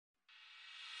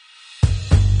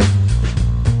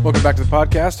Welcome back to the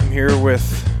podcast. I'm here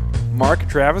with Mark and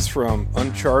Travis from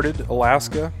Uncharted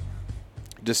Alaska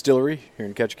Distillery here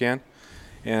in Ketchikan.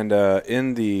 And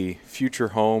in the future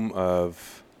home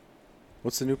of,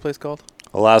 what's the new place called?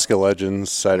 Alaska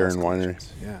Legends Cider and Winery.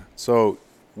 Legends. Yeah. So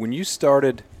when you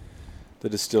started the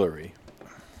distillery,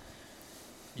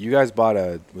 you guys bought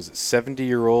a, was it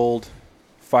 70-year-old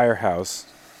firehouse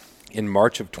in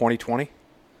March of 2020?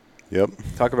 Yep.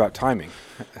 Talk about timing.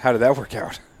 How did that work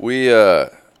out?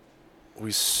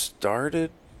 We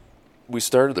started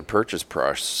the purchase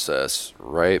process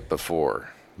right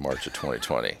before March of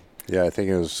 2020. Yeah, I think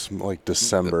it was like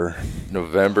December.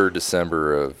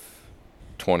 December of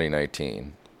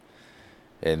 2019.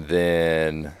 And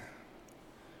then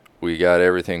we got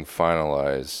everything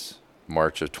finalized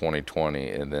March of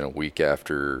 2020, and then a week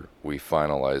after we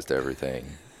finalized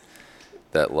everything,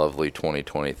 that lovely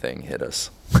 2020 thing hit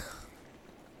us.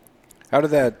 How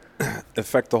did that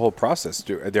affect the whole process?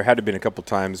 There had to have been a couple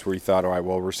times where you thought, all right,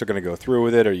 well, we're still going to go through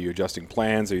with it. Are you adjusting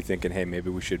plans? Are you thinking, hey, maybe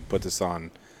we should put this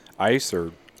on ice?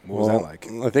 Or what was that like?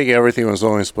 I think everything was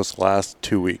only supposed to last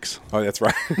 2 weeks. Oh, that's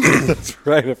right. That's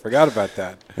right. I forgot about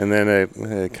that. And then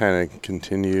it kind of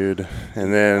continued.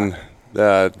 And then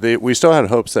we still had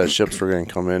hopes that ships were going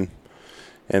to come in.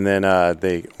 And then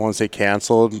once they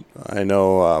canceled, I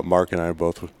know Mark and I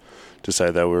both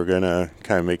decided that we were going to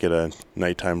kind of make it a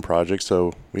nighttime project.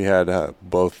 So we had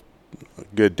both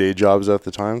good day jobs at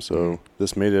the time. So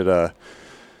this made it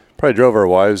probably drove our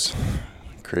wives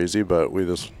crazy, but we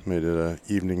just made it an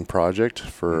evening project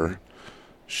for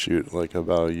like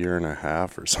about a year and a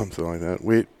half or something like that.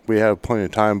 We had plenty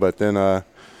of time, but then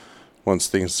once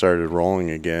things started rolling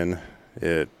again,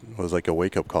 it was like a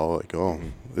wake-up call. Like,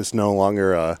 this is no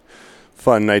longer a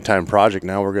fun nighttime project.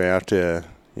 Now we're going to have to,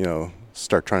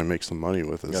 start trying to make some money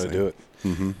with this. Got to thing. do it.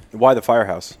 Mm-hmm. Why the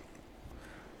firehouse?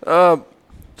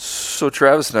 So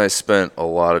Travis and I spent a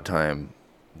lot of time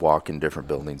walking different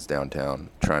buildings downtown,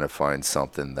 trying to find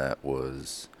something that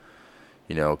was,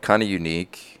 kind of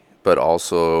unique, but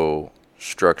also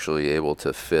structurally able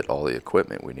to fit all the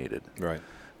equipment we needed. Right.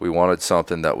 We wanted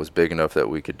something that was big enough that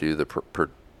we could do the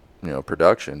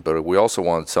production, but we also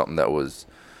wanted something that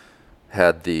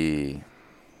had the,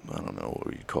 I don't know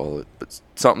what you'd call it, but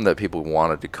something that people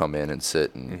wanted to come in and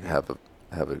sit and have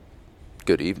a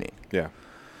good evening. Yeah.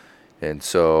 And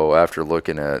so after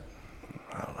looking at,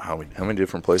 I don't know, how many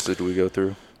different places do we go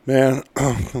through? Man,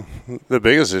 the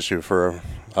biggest issue for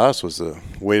us was the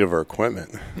weight of our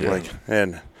equipment. Yeah.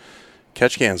 And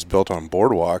Ketchikan's built on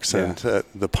boardwalks, and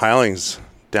the pilings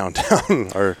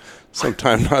downtown are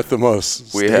sometimes not the most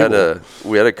stable.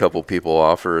 We had a couple people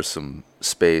offer us some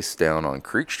space down on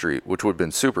Creek Street, which would have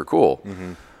been super cool.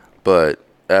 Mm-hmm. But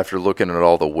after looking at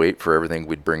all the weight for everything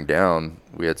we'd bring down,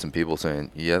 we had some people saying,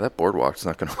 "Yeah, that boardwalk's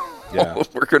not going to. Yeah,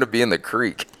 we're going to be in the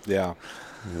creek." Yeah.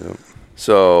 Yep.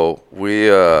 So he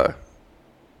and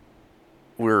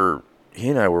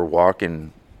I were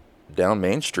walking down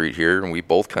Main Street here, and we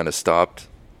both kind of stopped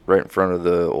right in front of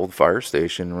the old fire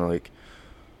station. And we're like,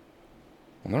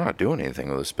 "Well, they're not doing anything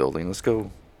with this building. Let's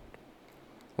go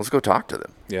talk to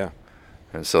them." Yeah.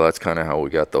 And so that's kind of how we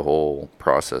got the whole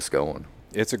process going.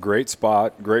 It's a great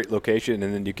spot, great location,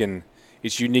 and then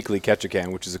it's uniquely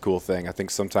Ketchikan, which is a cool thing. I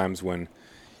think sometimes when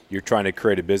you're trying to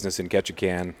create a business in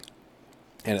Ketchikan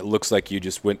and it looks like you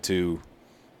just went to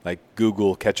like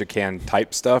Google Ketchikan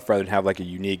type stuff rather than have like a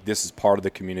unique, this is part of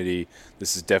the community,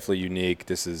 this is definitely unique,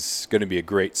 this is going to be a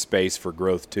great space for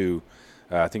growth too.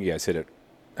 I think you guys hit it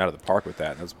out of the park with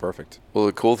that. That's perfect. Well,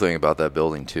 the cool thing about that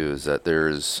building too is that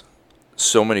there's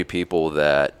so many people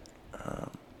that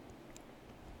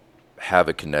have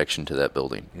a connection to that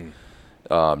building.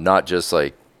 Not just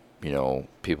like,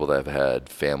 people that have had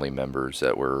family members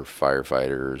that were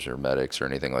firefighters or medics or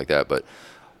anything like that, but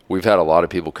we've had a lot of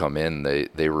people come in.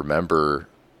 They remember,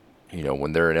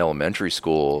 when they're in elementary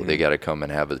school, they got to come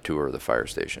and have a tour of the fire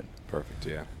station. Perfect,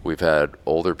 yeah. We've had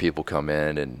older people come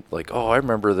in and like, I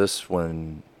remember this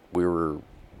when they were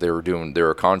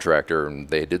a contractor and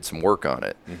they did some work on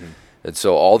it. Mm-hmm. And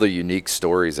so all the unique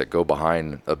stories that go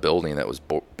behind a building that was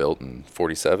built in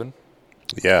 47.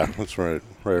 Yeah, that's right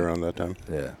around that time.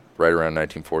 Yeah, right around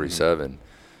 1947.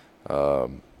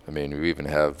 Mm-hmm. We even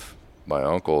have my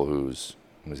uncle was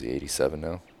he 87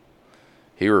 now?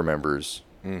 He remembers,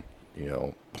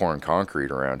 pouring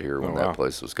concrete around here when that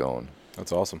place was going.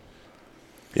 That's awesome.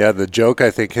 Yeah, the joke,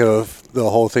 I think, of the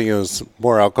whole thing is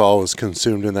more alcohol was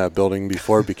consumed in that building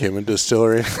before it became a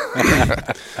distillery.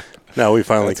 Now we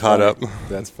finally caught up.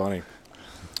 That's funny.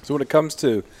 So when it comes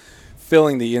to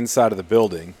filling the inside of the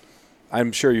building,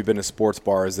 I'm sure you've been to sports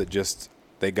bars that just,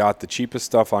 they got the cheapest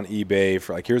stuff on eBay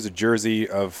for like, here's a jersey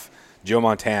of Joe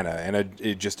Montana, and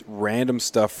it just random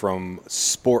stuff from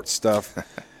sports stuff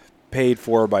paid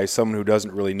for by someone who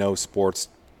doesn't really know sports,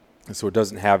 and so it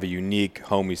doesn't have a unique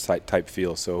homies type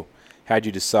feel. So how'd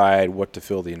you decide what to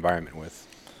fill the environment with?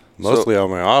 Mostly on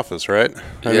my office, right?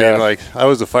 I Yeah. mean, like, I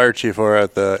was the fire chief over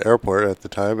at the airport at the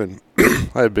time, and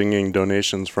I had been getting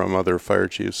donations from other fire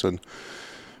chiefs, and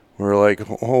we were like,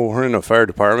 oh, we're in a fire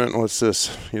department. What's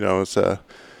this? You know, it's a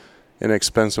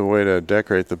inexpensive way to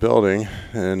decorate the building.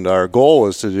 And our goal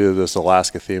was to do this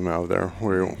Alaska theme out there.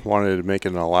 We wanted to make it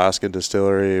an Alaska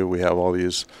distillery. We have all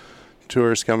these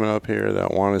tourists coming up here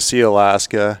that want to see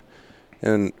Alaska.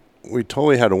 And we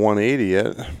totally had to 180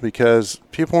 it because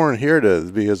people weren't here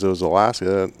because it was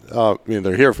Alaska. I mean,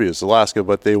 they're here because it's Alaska,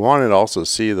 but they wanted to also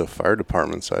see the fire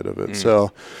department side of it.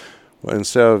 So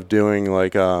instead of doing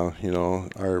like, you know,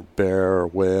 our bear or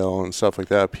whale and stuff like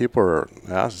that, people are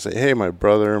asked to say, hey, my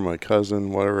brother, my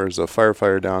cousin, whatever, is a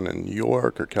firefighter down in New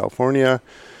York or California.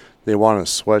 They want a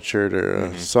sweatshirt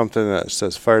or something that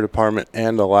says fire department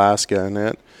and Alaska in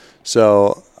it.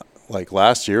 So like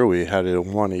last year we had a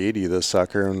 180 this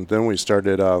sucker, and then we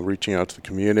started reaching out to the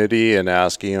community and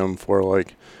asking them for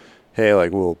like, hey,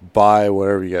 like we'll buy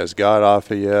whatever you guys got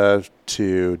off of you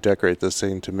to decorate this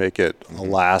thing to make it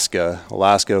Alaska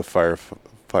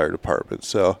fire department.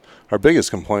 So our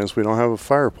biggest complaint is we don't have a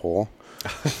fire pole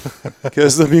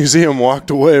because the museum walked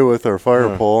away with our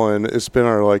fire pole, and it's been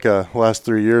our like last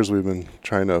 3 years we've been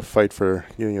trying to fight for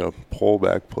getting a pole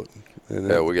back put in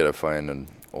Yeah, it. we got to find an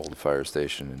old fire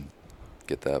station and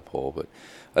get that pole. But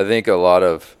I think a lot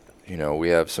of, you know, we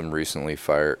have some recently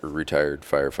retired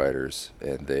firefighters,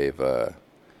 and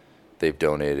they've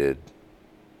donated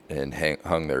and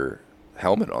hung their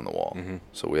helmet on the wall.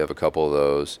 So we have a couple of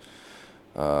those.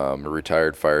 A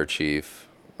retired fire chief,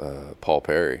 Paul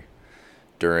Perry,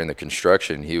 during the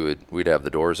construction, we'd have the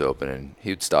doors open, and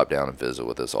he would stop down and visit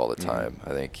with us all the time. I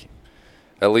think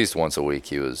at least once a week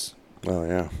he was Oh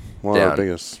yeah, one of our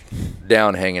biggest.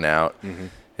 down hanging out.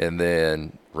 And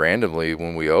then randomly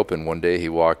when we opened one day, he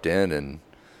walked in and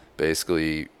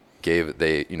basically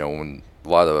when a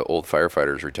lot of the old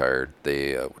firefighters retired,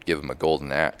 they would give him a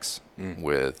golden axe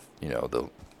with, you know, the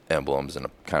emblems and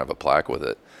a kind of a plaque with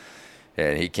it.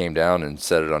 And he came down and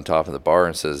set it on top of the bar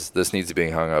and says, this needs to be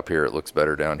hung up here. It looks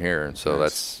better down here. And so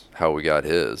that's how we got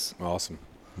his. Awesome.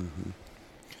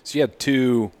 So you had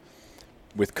two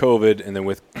with COVID, and then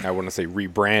with, I wouldn't say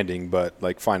rebranding, but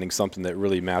like finding something that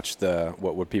really matched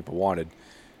what people wanted.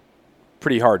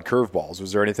 Pretty hard curveballs.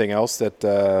 Was there anything else that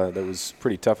was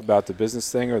pretty tough about the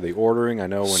business thing or the ordering? I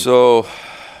know when. So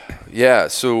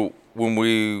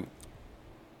when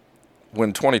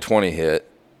 2020 hit,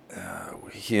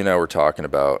 he and I were talking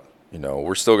about, you know,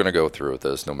 we're still going to go through with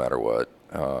this no matter what.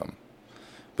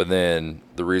 But then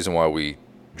the reason why we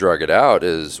drug it out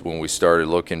is when we started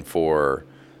looking for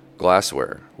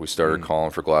glassware. We started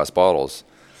calling for glass bottles.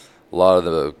 A lot of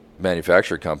the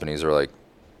manufacturer companies are like,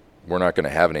 we're not going to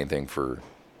have anything for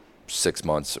 6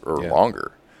 months or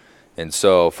longer. And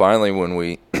so finally, when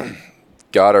we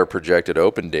got our projected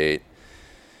open date,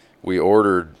 we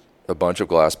ordered a bunch of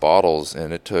glass bottles,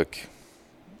 and it took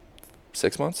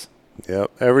 6 months. Yep.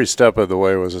 Every step of the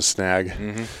way was a snag.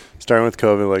 Starting with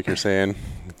COVID, like you're saying,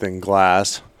 then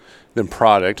glass, then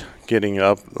product, getting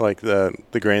up like the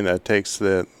grain that takes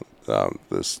the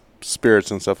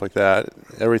spirits and stuff like that.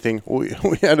 Everything. We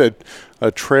had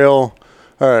a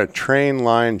train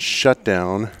line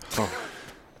shutdown,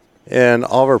 and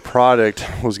all of our product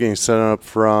was getting sent up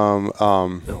from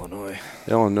Illinois.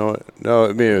 No,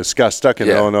 I mean it got stuck in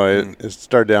Illinois. It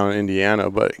started down in Indiana,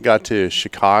 but it got to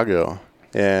Chicago,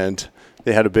 and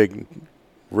they had a big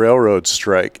railroad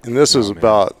strike. And this was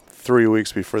about 3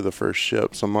 weeks before the first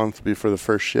ship, so a month before the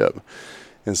first ship.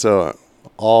 And so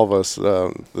all of us,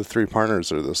 the three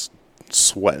partners, are this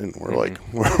sweating. We're like,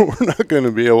 we're not going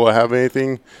to be able to have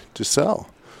anything to sell.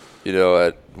 You know,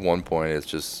 at one point, it's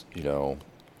just, you know,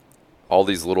 all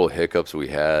these little hiccups we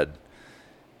had,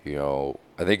 you know,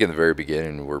 I think in the very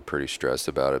beginning we're pretty stressed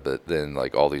about it, but then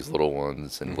like all these little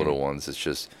ones and little ones, it's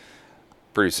just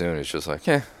pretty soon it's just like,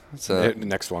 it's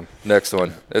next one.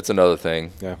 It's another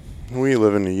thing. Yeah. We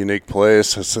live in a unique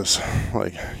place. It's just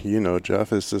like, you know,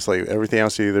 Jeff, it's just like everything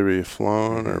has to either be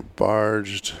flown or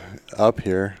barged up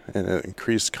here, and it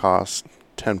increased costs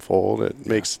tenfold. It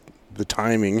makes the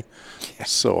timing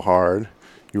so hard.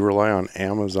 You rely on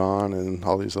Amazon and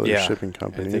all these other shipping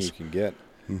companies. Anything you can get.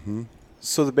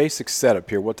 So the basic setup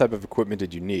here, what type of equipment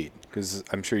did you need? Because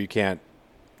I'm sure you can't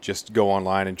just go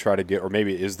online and try to get, or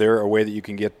maybe is there a way that you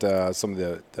can get some of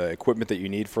the equipment that you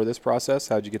need for this process?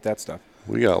 How'd you get that stuff?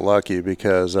 We got lucky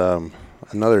because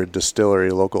another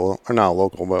distillery, local, or not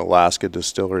local, but Alaska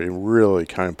Distillery, really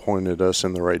kind of pointed us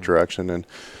in the right direction. And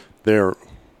they're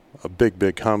a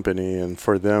big company, and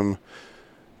for them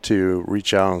to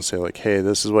reach out and say like, hey,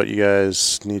 this is what you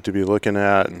guys need to be looking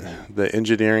at, the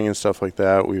engineering and stuff like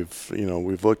that.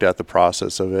 We've looked at the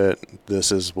process of it.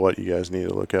 This is what you guys need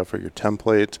to look at for your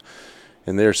template.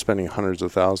 And they're spending hundreds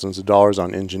of thousands of dollars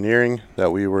on engineering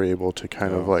that we were able to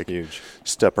kind of like huge.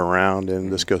 Step around,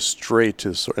 and this goes straight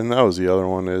to, and that was the other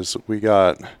one is we did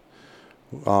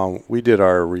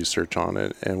our research on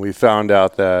it, and we found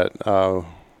out that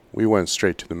we went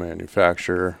straight to the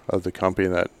manufacturer of the company.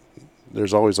 That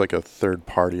there's always like a third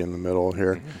party in the middle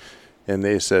here, and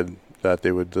they said that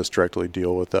they would just directly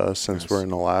deal with us since we're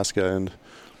in Alaska, and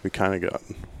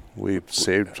we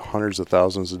saved hundreds of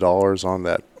thousands of dollars on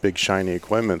that big shiny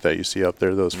equipment that you see up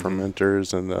there, those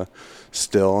fermenters and the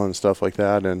still and stuff like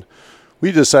that. And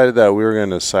we decided that we were going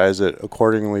to size it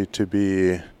accordingly to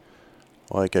be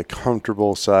like a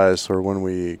comfortable size for when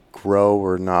we grow,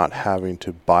 we're not having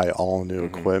to buy all new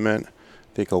equipment.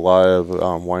 I think a lot of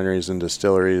wineries and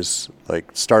distilleries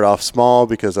like start off small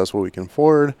because that's what we can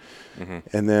afford.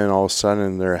 And then all of a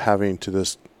sudden they're having to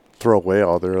just throw away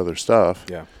all their other stuff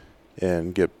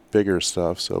and get bigger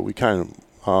stuff. So we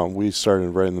we started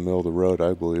right in the middle of the road,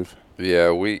 I believe.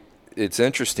 Yeah, it's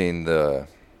interesting the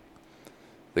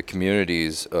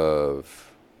communities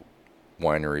of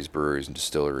wineries, breweries, and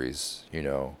distilleries, they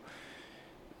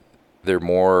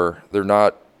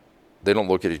don't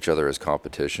look at each other as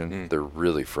competition. They're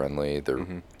really friendly.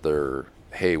 They're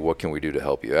hey, what can we do to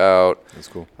help you out? That's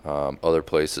cool. Other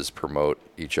places promote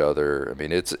each other. I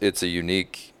mean, it's a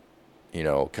unique,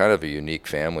 kind of a unique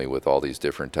family with all these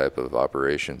different type of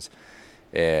operations.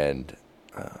 And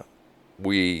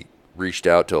we reached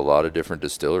out to a lot of different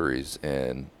distilleries,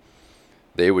 and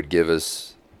they would give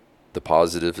us the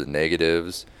positives and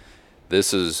negatives.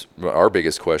 This is our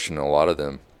biggest question. A lot of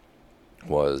them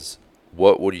was,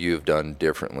 what would you have done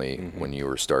differently when you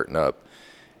were starting up?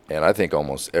 And I think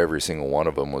almost every single one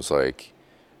of them was like,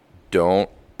 don't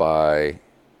buy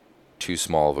too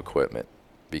small of equipment,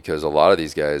 because a lot of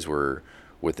these guys were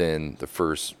within the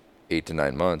first 8 to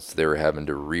 9 months, they were having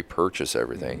to repurchase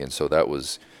everything. And so that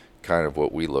was kind of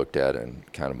what we looked at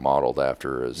and kind of modeled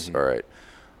after is, all right,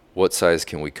 what size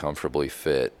can we comfortably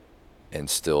fit and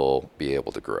still be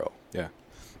able to grow? Yeah.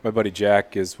 My buddy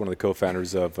Jack is one of the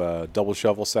co-founders of Double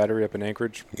Shovel Cidery up in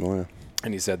Anchorage. Oh, yeah.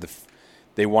 And he said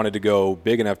they wanted to go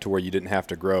big enough to where you didn't have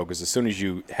to grow, because as soon as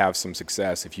you have some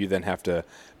success, if you then have to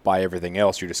buy everything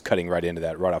else, you're just cutting right into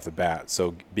that right off the bat.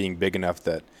 So being big enough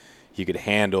that he could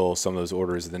handle some of those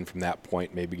orders, and then from that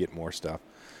point maybe get more stuff.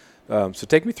 So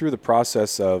take me through the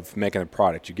process of making a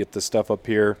product. You get the stuff up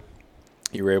here.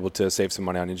 You were able to save some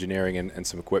money on engineering and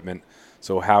some equipment.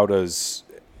 So how does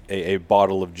a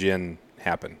bottle of gin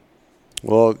happen?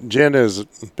 Well, gin is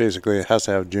basically, it has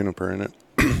to have juniper in it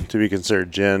to be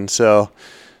considered gin. So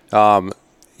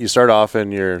you start off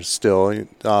in your still,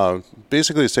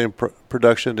 basically the same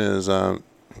production as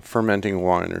fermenting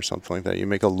wine or something like that. You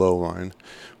make a low wine,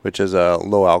 which is a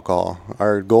low alcohol.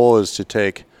 Our goal is to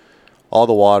take all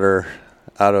the water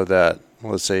out of that.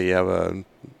 Let's say you have a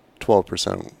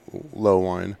 12% low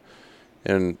wine,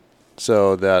 and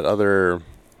so that other,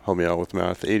 help me out with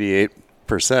math,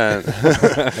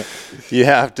 88%, you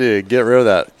have to get rid of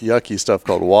that yucky stuff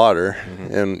called water,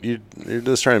 and you're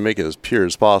just trying to make it as pure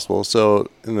as possible. So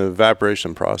in the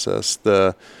evaporation process,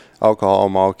 the alcohol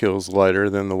molecule is lighter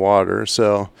than the water.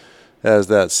 So as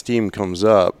that steam comes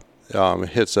up, it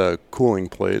hits cooling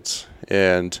plates,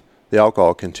 and the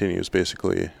alcohol continues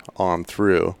basically on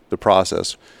through the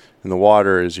process. And the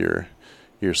water is your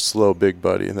slow big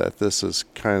buddy that this is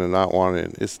kind of not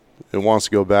wanting. It wants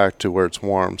to go back to where it's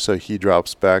warm, so he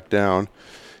drops back down.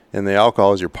 And the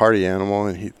alcohol is your party animal,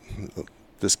 and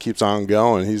this keeps on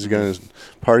going. He's going to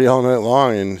party all night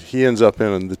long, and he ends up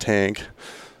in the tank,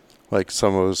 like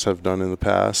some of us have done in the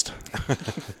past.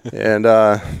 And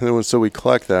so we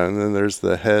collect that, and then there's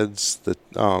the heads,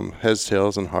 heads,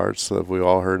 tails, and hearts that we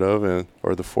all heard of,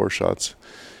 or the 4 shots.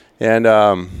 And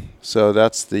so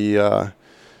that's the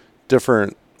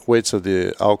different weights of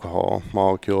the alcohol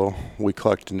molecule we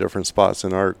collect in different spots.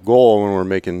 And our goal when we're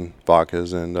making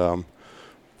vodkas,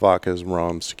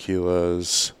 rums,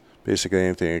 tequilas, basically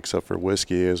anything except for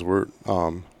whiskey, is we're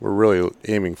really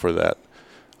aiming for that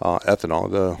ethanol,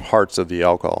 the hearts of the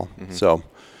alcohol. So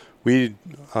we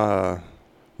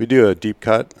do a deep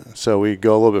cut. So we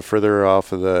go a little bit further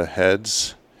off of the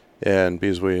heads, and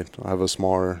because we have a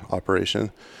smaller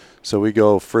operation, so we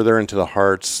go further into the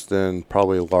hearts than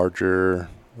probably larger,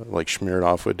 like Schmiered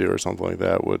Off would do or something like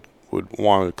that, would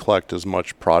want to collect as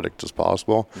much product as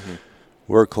possible.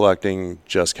 we're collecting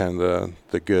just kind of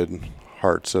the good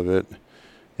hearts of it.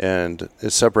 And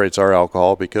it separates our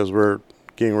alcohol because we're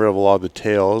getting rid of a lot of the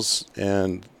tails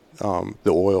and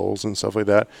the oils and stuff like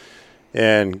that.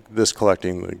 And this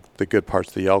collecting the good parts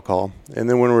of the alcohol. And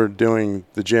then when we're doing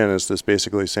the gin, it's this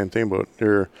basically the same thing, but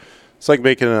it's like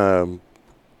making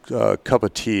a cup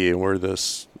of tea, and we're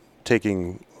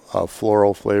taking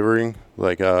floral flavoring,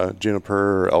 like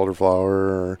juniper or elderflower,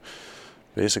 or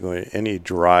basically any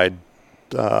dried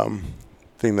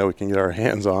thing that we can get our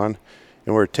hands on.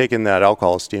 And we're taking that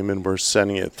alcohol steam and we're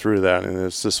sending it through that. And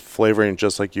it's just flavoring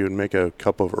just like you would make a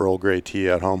cup of Earl Grey tea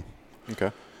at home.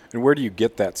 Okay. And where do you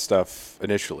get that stuff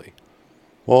initially?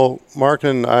 Well, Mark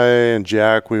and I and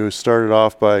Jack, we started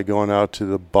off by going out to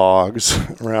the bogs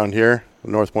around here,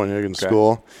 North Point Higgins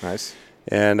School. Nice.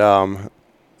 And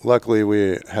luckily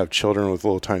we have children with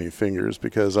little tiny fingers,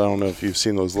 because I don't know if you've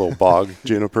seen those little bog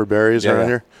juniper berries around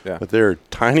here. Yeah. But they're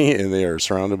tiny and they are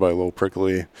surrounded by little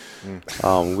prickly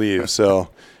leaves. So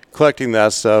collecting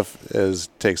that stuff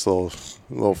takes little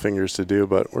fingers to do,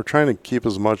 but we're trying to keep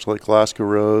as much like Alaska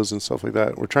Rose and stuff like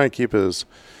that. We're trying to keep as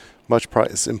much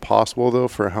it's impossible though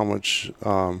for how much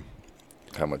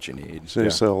you need.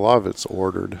 So a lot of it's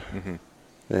ordered. Mm-hmm.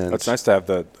 And it's nice to have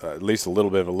at least a little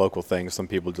bit of a local thing. Some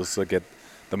people just look at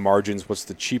the margins, what's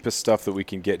the cheapest stuff that we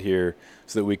can get here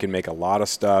so that we can make a lot of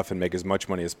stuff and make as much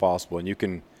money as possible. And you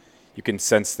can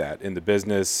sense that in the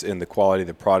business, in the quality of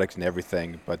the product and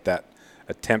everything. But that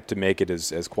attempt to make it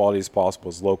as quality as possible,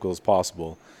 as local as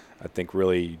possible, I think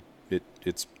really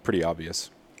it's pretty obvious.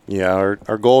 Yeah,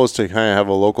 our goal is to kind of have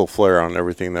a local flair on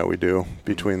everything that we do,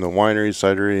 between the winery,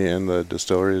 cidery, and the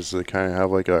distilleries. To kind of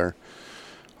have like our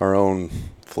own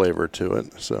flavor to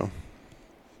it. So,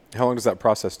 how long does that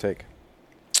process take?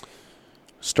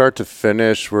 Start to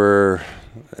finish, we're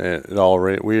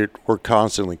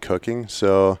constantly cooking.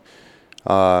 So,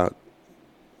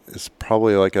 it's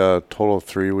probably like a total of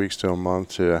 3 weeks to a month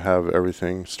to have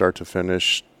everything start to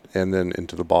finish, and then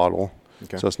into the bottle.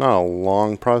 Okay. So it's not a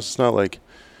long process. It's not like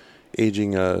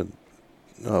aging a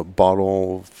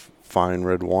bottle of fine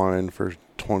red wine for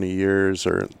 20 years,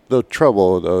 or the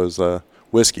trouble though is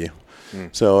whiskey.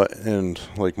 So, and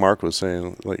like Mark was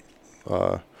saying, like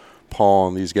Paul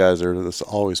and these guys are just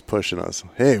always pushing us.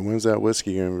 Hey, when's that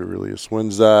whiskey going to be released?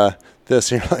 When's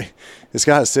this? You're like, it's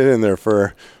got to sit in there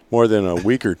for more than a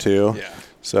week or two. Yeah.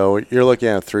 So you're looking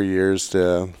at 3 years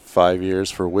to 5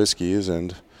 years for whiskeys,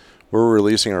 and we're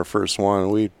releasing our first one.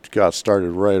 We got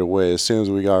started right away. As soon as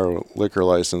we got our liquor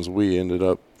license, we ended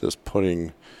up just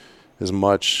putting as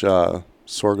much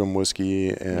sorghum whiskey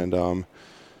and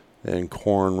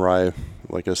corn rye,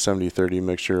 like a 70-30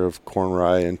 mixture of corn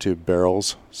rye, into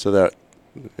barrels, so that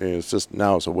it's just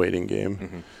now it's a waiting game.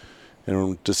 Mm-hmm. And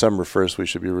on December 1st, we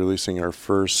should be releasing our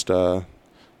first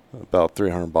about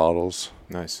 300 bottles.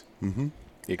 Nice. Mm-hmm.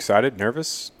 You excited?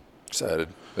 Nervous? Excited.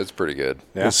 It's pretty good.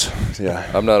 Yeah. Yeah.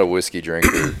 I'm not a whiskey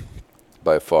drinker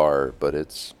by far, but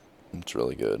it's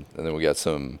really good. And then we got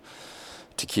some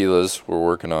tequilas we're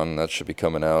working on. That should be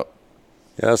coming out.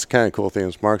 Yeah, that's the kind of cool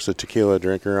thing. Mark's a tequila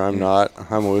drinker. I'm not.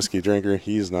 I'm a whiskey drinker.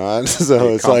 He's not. So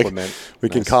it's like we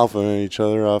can compliment each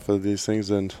other off of these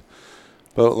things.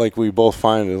 But like we both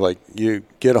find is like you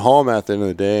get home at the end of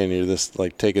the day and you're just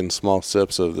like taking small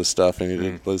sips of this stuff, and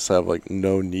you just have like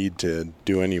no need to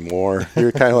do any more.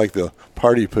 You're kind of like the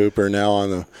party pooper now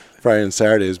on the Friday and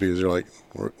Saturdays, because you're like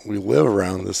we live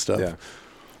around this stuff. Yeah.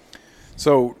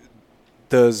 So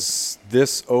does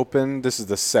this open? This is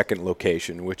the second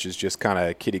location, which is just kind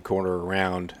of kitty corner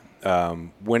around.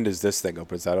 When does this thing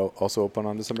open? Is that also open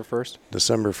on December 1st?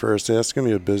 December 1st. Yeah, it's going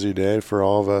to be a busy day for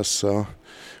all of us. So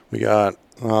we got,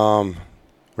 we're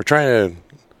trying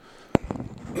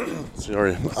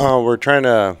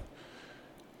to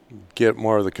get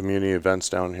more of the community events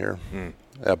down here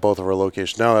at both of our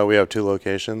locations. Now that we have 2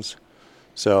 locations.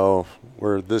 So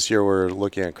this year we're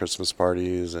looking at Christmas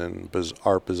parties and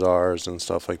art bazaars and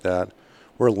stuff like that.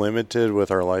 We're limited with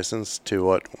our license to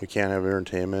what we can't have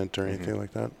entertainment or anything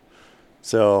like that.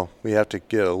 So we have to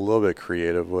get a little bit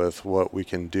creative with what we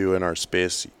can do in our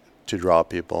space to draw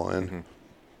people in. Mm-hmm.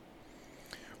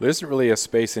 There isn't really a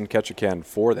space in Ketchikan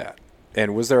for that.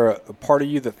 And was there a part of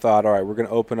you that thought, all right, we're going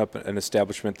to open up an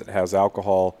establishment that has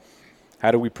alcohol.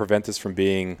 How do we prevent this from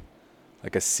being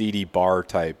like a seedy bar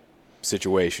type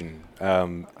situation?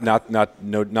 Not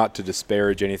to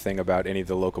disparage anything about any of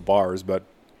the local bars, but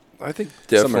I think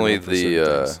definitely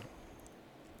the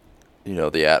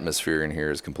atmosphere in here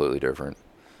is completely different.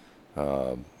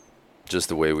 Just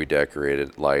the way we decorate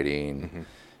it, lighting,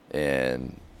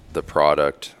 and the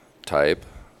product type,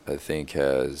 I think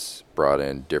has brought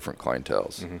in different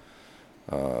clienteles.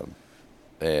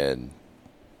 And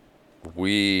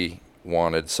we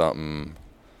wanted something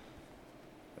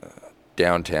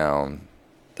downtown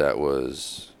that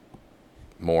was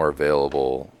more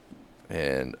available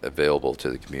and available to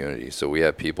the community. So we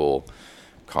have people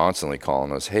constantly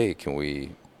calling us, hey, can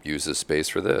we use this space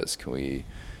for this? Can we,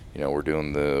 we're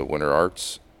doing the Winter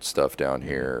Arts stuff down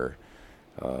here.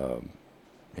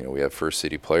 We have First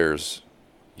City players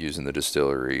using the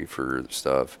distillery for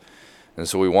stuff. And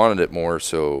so we wanted it more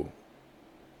so,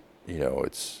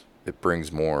 it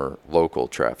brings more local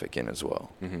traffic in as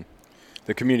well. Mm-hmm.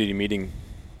 The community meeting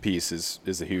piece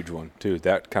is a huge one too.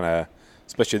 That kind of,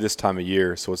 especially this time of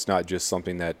year, so it's not just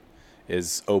something that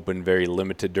is open very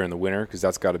limited during the winter, because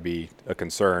that's got to be a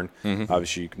concern. Mm-hmm.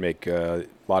 Obviously, you can make a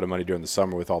lot of money during the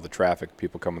summer with all the traffic,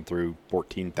 people coming through,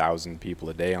 14,000 people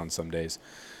a day on some days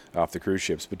off the cruise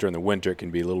ships. But during the winter, it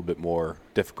can be a little bit more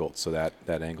difficult. So that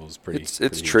angle is pretty.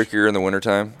 It's trickier in the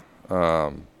wintertime.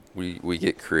 We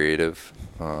get creative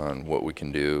on what we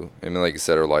can do. I mean, like I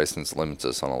said, our license limits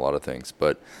us on a lot of things,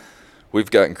 but we've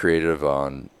gotten creative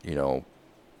on,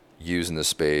 using the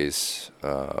space.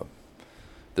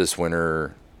 This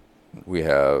winter, we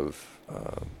have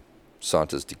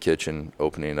Santa's Kitchen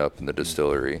opening up in the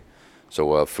distillery, so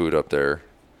we'll have food up there.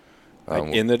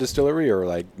 Like in the distillery or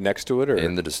like next to it? Or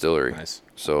in the distillery. Nice.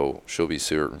 So she'll be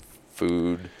serving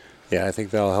food. Yeah, I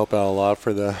think that'll help out a lot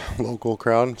for the local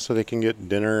crowd, so they can get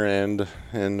dinner and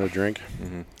a drink.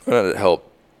 Mm-hmm. It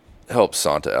help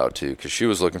Santa out too, because she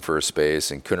was looking for a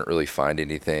space and couldn't really find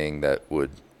anything that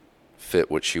would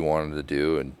fit what she wanted to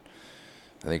do. And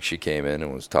I think she came in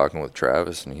and was talking with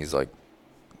Travis, and he's like,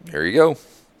 "Here you go."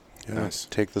 Yeah, nice.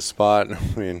 Take the spot.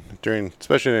 I mean,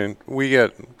 we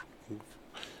get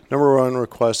number one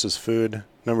request is food.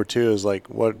 Number two is like,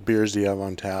 what beers do you have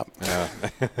on tap?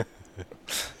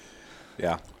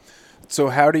 Yeah. So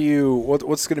how do you,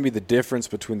 what's going to be the difference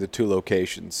between the two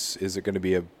locations? Is it going to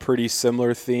be a pretty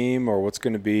similar theme, or what's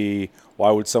going to be,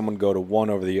 why would someone go to one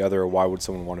over the other, or why would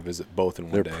someone want to visit both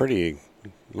in one day? They're pretty,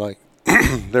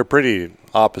 they're pretty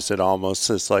opposite almost.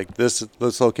 It's like this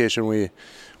location, we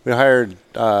hired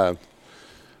a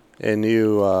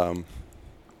new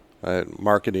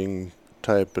marketing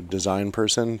type of design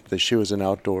person. She was an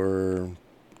outdoor,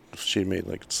 she made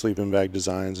like sleeping bag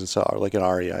designs and so like an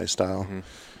REI style. Mm-hmm.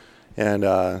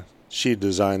 And she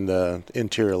designed the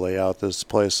interior layout of this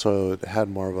place so it had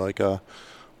more of like a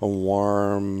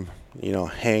warm,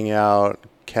 hangout,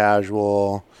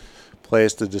 casual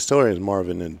place. The distillery is more of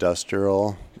an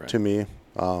industrial to me,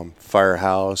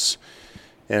 firehouse.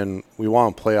 And we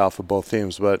want to play off of both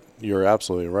themes, but you're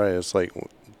absolutely right. It's like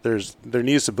there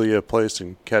needs to be a place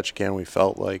in Ketchikan. We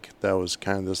felt like that was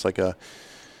kind of this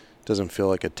doesn't feel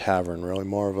like a tavern really,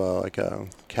 more of a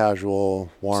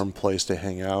casual, warm place to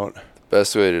hang out. The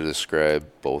best way to describe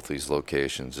both these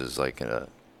locations is like an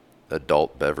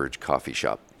adult beverage coffee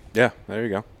shop. Yeah, there you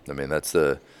go. I mean, that's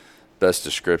the best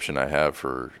description I have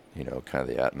for, kind of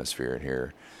the atmosphere in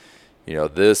here.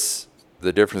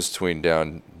 The difference between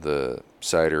down the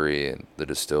cidery and the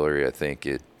distillery, I think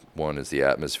one is the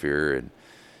atmosphere, and,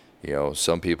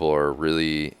 some people are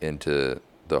really into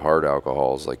the hard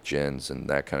alcohols like gins and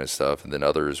that kind of stuff, and then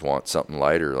others want something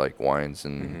lighter like wines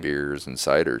and beers and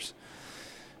ciders.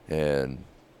 And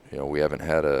we haven't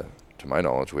had to my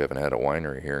knowledge, we haven't had a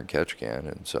winery here in Ketchikan,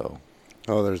 and so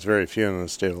there's very few in the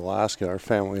state of Alaska. Our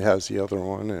family has the other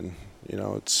one, and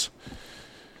it's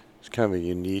kind of a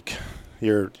unique.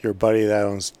 Your buddy that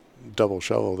owns Double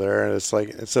Shovel there, and it's like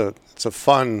it's a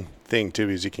fun thing too,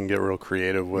 because you can get real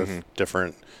creative with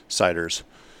different ciders.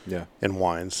 Yeah. And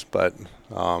wines, but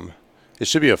it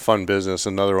should be a fun business. I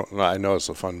know it's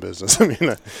a fun business. I mean,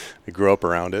 I grew up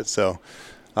around it, so.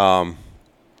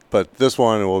 But this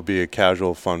one will be a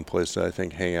casual, fun place that I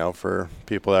think hang out for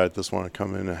people that just want to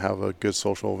come in and have a good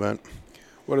social event.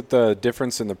 What is the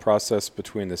difference in the process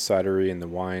between the cidery and the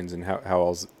wines, and how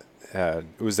else?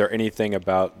 Was there anything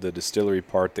about the distillery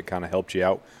part that kind of helped you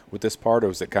out with this part, or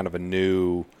was it kind of a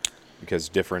new, because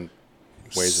different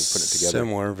ways of putting it together?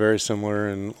 Similar, very similar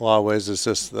in a lot of ways. It's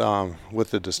just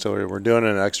with the distillery, we're doing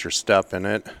an extra step in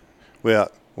it.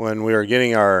 When we were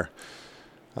getting our,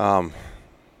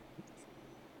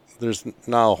 there's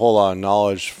not a whole lot of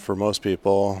knowledge for most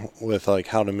people with like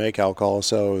how to make alcohol,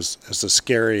 so it's a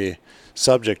scary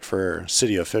subject for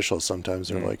city officials. Sometimes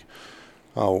they're like,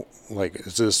 oh, like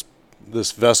is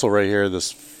this vessel right here,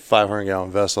 this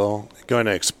 500-gallon vessel, going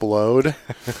to explode?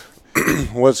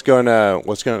 what's going to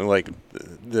like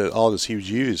all this huge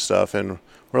used stuff? And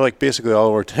we're like, basically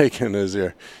all we're taking is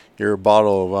your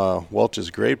bottle of Welch's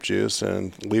grape juice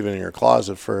and leaving it in your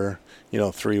closet for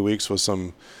 3 weeks with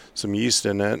some yeast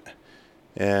in it,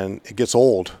 and it gets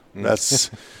old. That's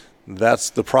that's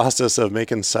the process of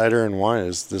making cider and wine,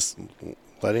 is this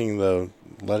letting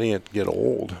it get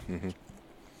old.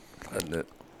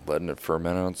 Letting it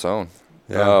ferment on its own.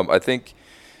 Yeah. I think,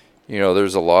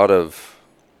 there's a lot of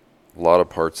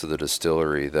parts of the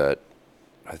distillery that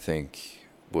I think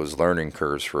was learning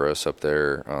curves for us up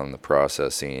there on the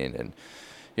processing and,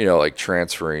 like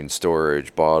transferring,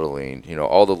 storage, bottling,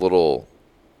 all the little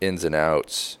ins and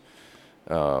outs,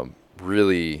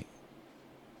 really,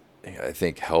 I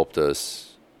think helped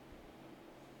us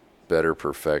better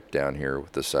perfect down here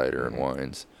with the cider and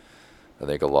wines. I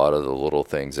think a lot of the little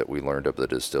things that we learned up at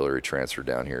the distillery transferred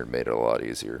down here and made it a lot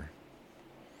easier.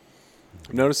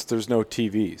 I've noticed that there's no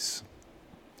TVs.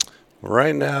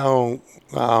 Right now,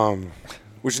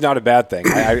 Which is not a bad thing.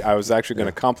 I was actually going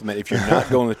to compliment, if you're not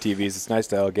going with TVs, it's nice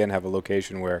to, again, have a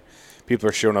location where people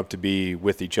are showing up to be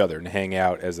with each other and hang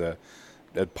out as a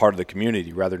part of the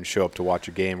community rather than show up to watch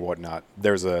a game or whatnot.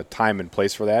 There's a time and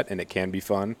place for that, and it can be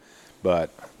fun. But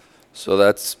So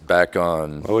that's back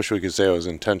on. I wish we could say it was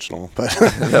intentional, but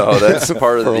No, that's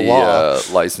part of For the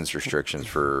license restrictions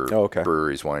for okay.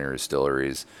 breweries, wineries,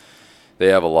 distilleries. They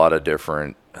have a lot of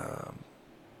different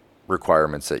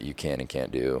requirements that you can and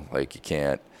can't do. Like you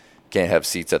can't have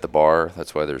seats at the bar.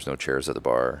 That's why there's no chairs at the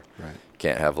bar. Right.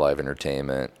 Can't have live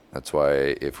entertainment. That's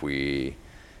why if we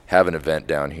have an event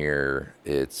down here,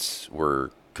 we're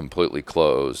completely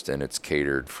closed and it's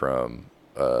catered from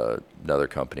another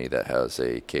company that has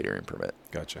a catering permit.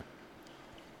 Gotcha.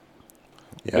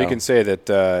 yeah. Well, you can say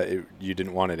that you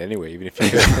didn't want it anyway, even if you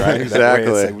could, right? Exactly.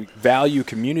 That way it's like we value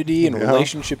community and Yeah.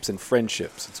 relationships and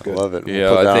friendships. It's good. Love it.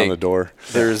 Yeah, We'll put I that on think the door.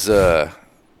 There's I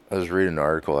was reading an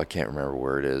article, I can't remember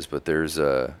where it is, but there's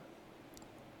a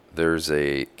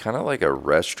kind of like a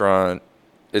restaurant.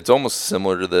 It's almost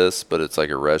similar to this, but it's like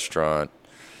a restaurant,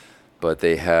 but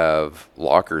they have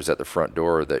lockers at the front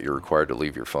door that you're required to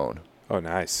leave your phone. Oh,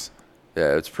 nice.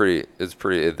 Yeah, it's pretty,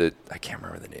 I can't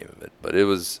remember the name of it, but it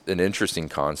was an interesting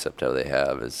concept how they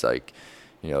have. It's like,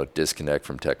 disconnect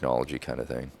from technology kind of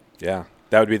thing. Yeah.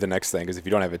 That would be the next thing, because if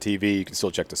you don't have a TV, you can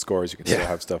still check the scores. You can still Yeah.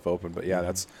 have stuff open. But, yeah,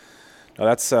 that's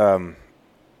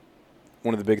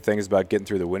one of the big things about getting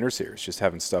through the winter series, just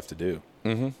having stuff to do.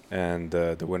 Mm-hmm. And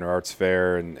the Winter Arts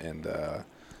Fair and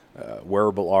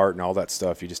wearable art and all that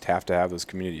stuff, you just have to have those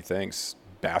community things.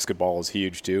 Basketball is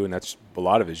huge, too, and that's a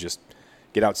lot of it is just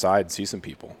get outside and see some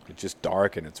people. It's just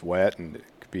dark and it's wet, and it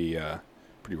could be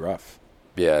pretty rough.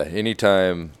 Yeah,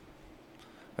 anytime,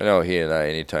 I know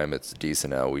anytime it's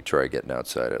decent out, we try getting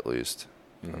outside at least.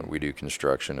 Mhm. We do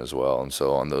construction as well, and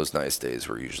so on those nice days,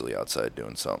 we're usually outside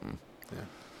doing something.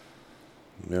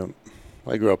 Yep.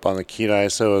 I grew up on the Kenai,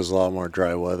 so it was a lot more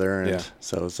dry weather, and Yeah.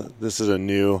 so this is a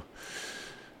new.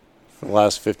 For the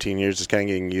last 15 years, just kind of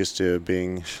getting used to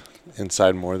being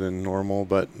inside more than normal.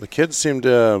 But the kids seem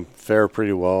to fare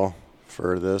pretty well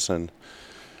for this, and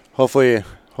hopefully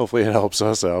it helps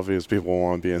us out because people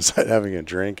want to be inside having a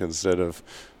drink instead of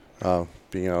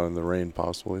being out in the rain,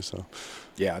 possibly. So.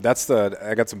 Yeah,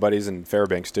 I got some buddies in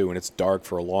Fairbanks, too, and it's dark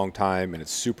for a long time, and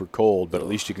it's super cold, but at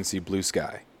least you can see blue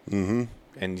sky. Mm-hmm.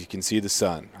 And you can see the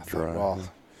sun. I thought, Dry, well, yeah.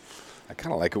 I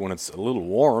kind of like it when it's a little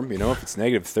warm. If it's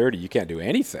negative 30, you can't do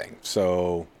anything.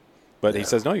 So, but he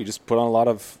says, no, you just put on a lot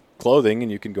of clothing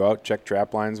and you can go out, check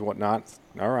trap lines and whatnot.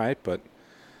 All right, but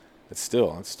it's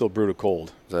still brutal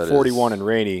cold. That 41 is- and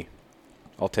rainy,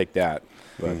 I'll take that.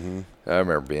 But Mm-hmm. I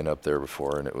remember being up there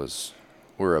before, and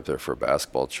we were up there for a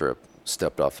basketball trip,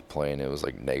 stepped off the plane, it was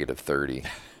like negative 30.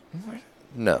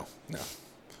 No.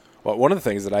 well, one of the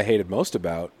things that I hated most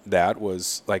about that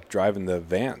was like driving the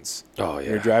vans. Oh, yeah.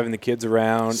 You're driving the kids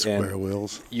around Square and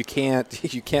wheels. you can't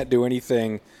do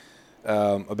anything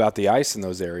about the ice in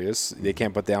those areas. They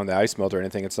can't put down the ice melt or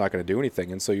anything. It's not going to do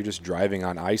anything. And so you're just driving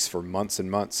on ice for months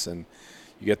and months. And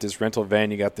you get this rental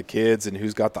van, you got the kids, and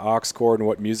who's got the aux cord and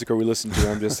what music are we listening to?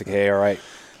 I'm just like, hey, all right,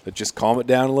 let's just calm it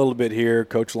down a little bit here.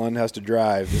 Coach Lund has to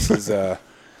drive. This is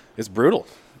it's brutal.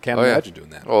 Can't imagine doing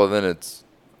that. Well,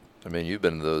 then you've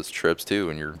been to those trips too,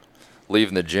 when you're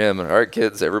leaving the gym, and all right,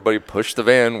 kids, everybody push the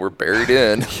van. We're buried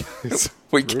in.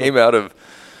 We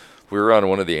were on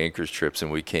one of the Anchors trips,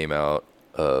 and we came out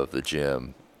of the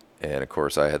gym, and of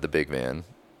course I had the big van.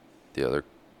 The other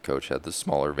coach had the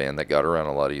smaller van that got around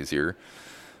a lot easier,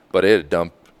 but it had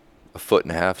dumped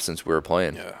 1.5 feet since we were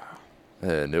playing. Yeah.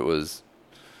 And it was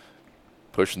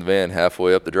pushing the van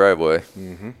halfway up the driveway.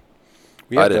 Mm-hmm.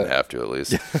 I didn't have to, at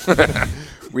least.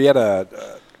 We had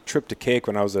a trip to Cake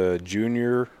when I was a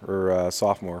junior or a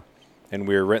sophomore, and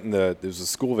we were renting there was a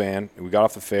school van, and we got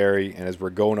off the ferry, and as we're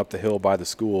going up the hill by the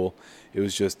school, it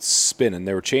was just spinning.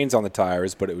 There were chains on the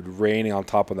tires, but it would rain on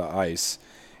top of the ice,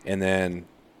 and then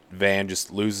van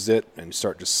just loses it and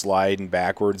start just sliding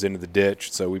backwards into the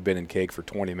ditch. So we've been in Cake for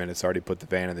 20 minutes, already put the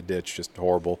van in the ditch, just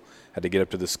horrible. Had to get up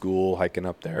to the school, hiking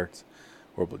up there. It's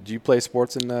horrible. Do you play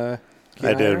sports in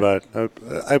I did, but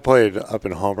I played up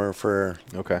in Homer for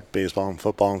baseball and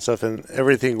football and stuff, and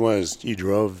everything was you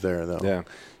drove there, though. Yeah.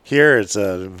 Here it's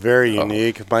very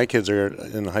unique. My kids are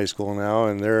in high school now,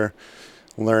 and they're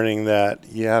learning that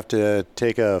you have to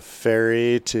take a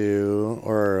ferry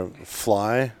or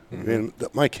fly. I mean,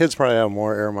 my kids probably have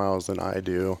more air miles than I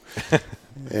do. Yeah.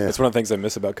 That's one of the things I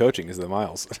miss about coaching is the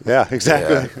miles. Yeah,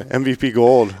 exactly. Yeah. MVP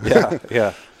gold. Yeah,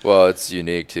 yeah. Well, it's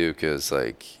unique, too, because,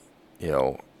 like, you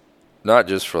know, not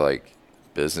just for, like,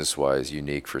 business-wise,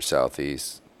 unique for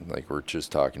Southeast. Like we're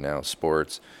just talking now,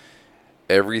 sports.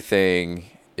 Everything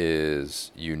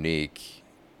is unique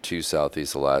to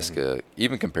Southeast Alaska,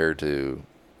 even compared to,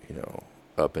 you know,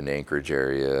 up in Anchorage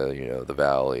area, you know, the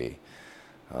Valley.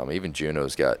 Even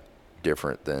Juneau's got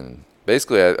different than,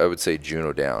 basically I would say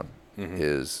Juneau down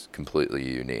is completely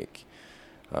unique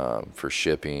for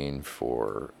shipping,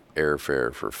 for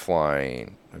airfare, for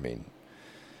flying. I mean,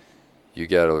 you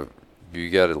gotta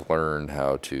learn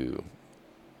how to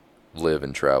live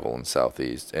and travel in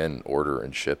Southeast and order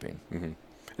and shipping. And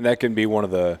that can be one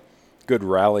of the good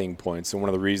rallying points, and one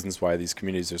of the reasons why these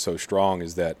communities are so strong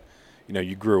is that, you know,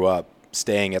 you grew up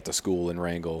staying at the school in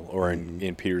Wrangell or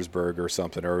in Petersburg or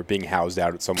something, or being housed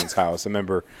out at someone's house. I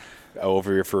remember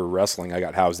over here for wrestling, I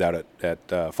got housed out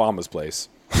at Fama's place,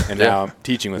 and now I'm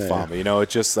teaching with Fama. You know, it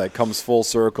just like comes full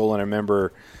circle. And I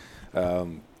remember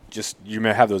just you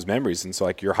may have those memories, and so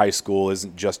like your high school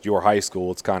isn't just your high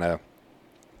school; it's kind of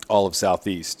all of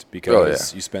Southeast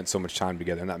because you spent so much time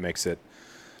together, and that makes it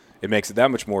that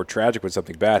much more tragic when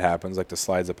something bad happens, like the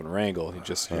slides up in Wrangell. It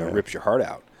just rips your heart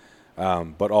out.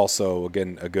 But also,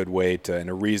 again, a good way to and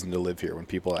a reason to live here. When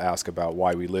people ask about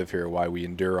why we live here, why we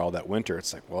endure all that winter,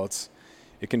 it's like, well,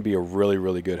 it can be a really,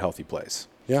 really good, healthy place.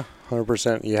 Yeah,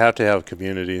 100%. You have to have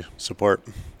community support.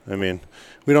 I mean,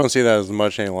 we don't see that as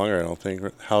much any longer, I don't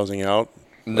think. Housing out.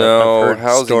 No,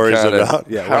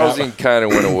 housing kind of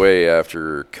went away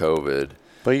after COVID.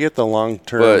 But you get the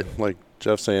long-term, like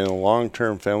Jeff's saying,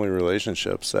 long-term family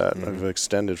relationships that have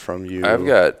extended from you. I've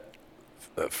got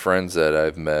friends that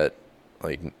I've met,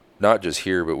 like not just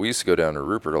here, but we used to go down to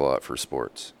Rupert a lot for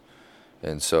sports.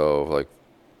 And so like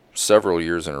several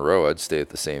years in a row, I'd stay at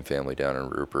the same family down in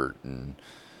Rupert. And,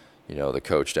 you know, the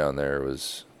coach down there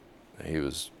he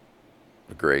was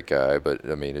a great guy. But,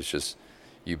 I mean, it's just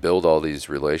you build all these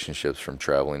relationships from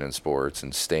traveling in sports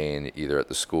and staying either at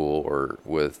the school or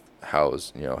with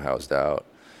housed out.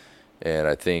 And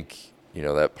I think, you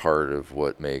know, that part of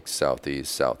what makes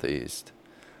Southeast.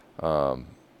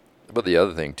 But the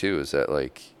other thing too is that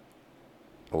like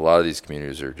a lot of these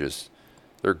communities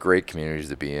they're great communities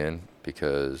to be in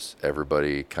because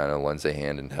everybody kind of lends a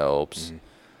hand and helps.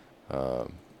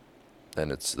 And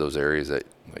it's those areas that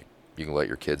like you can let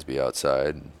your kids be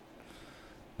outside and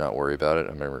not worry about it. I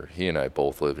remember he and I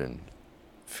both lived in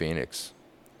Phoenix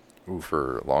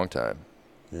for a long time.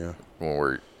 Yeah. When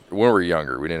we were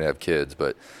younger, we didn't have kids,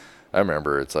 but I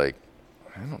remember it's like,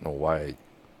 I don't know why,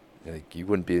 like you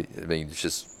wouldn't be, I mean, it's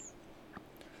just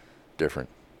different.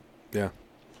 Yeah.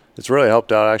 It's really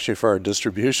helped out actually for our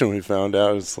distribution. We found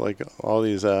out it's like all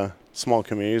these small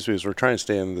communities because we're trying to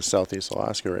stay in the Southeast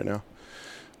Alaska right now.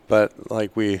 But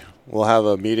like we'll have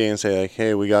a meeting and say like,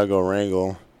 hey, we got to go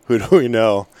Wrangell. Who do we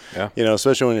know? Yeah. You know,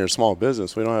 especially when you're a small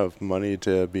business, we don't have money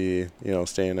to be, you know,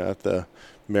 staying at the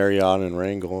Marriott in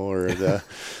Wrangell or the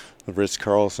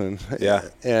Ritz-Carlton. Yeah.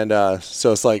 And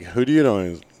so it's like, who do you know?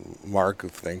 And Mark,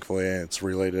 thankfully, it's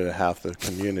related to half the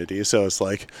community. So it's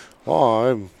like, oh,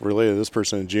 I'm related to this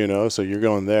person in Juneau, so you're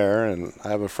going there. And I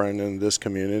have a friend in this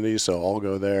community, so I'll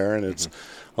go there. And it's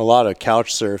a lot of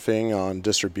couch surfing on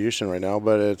distribution right now,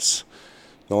 but it's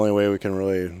the only way we can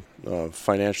really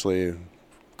financially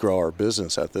grow our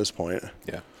business at this point.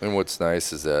 Yeah. And what's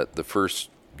nice is that the first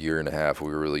year and a half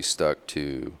we were really stuck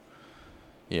to,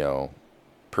 you know,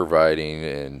 providing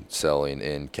and selling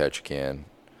in Ketchikan.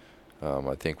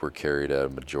 I think we're carried at a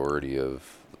majority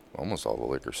of almost all the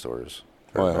liquor stores.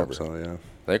 I hope so, yeah.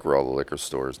 I think we're all the liquor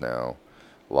stores now,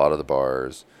 a lot of the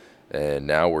bars. And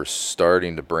now we're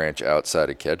starting to branch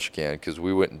outside of Ketchikan because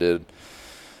we went and did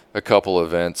a couple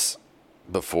events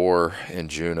before in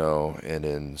Juneau and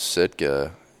in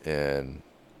Sitka. And,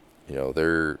 you know,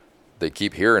 they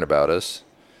keep hearing about us.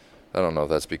 I don't know if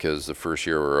that's because the first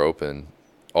year we were open,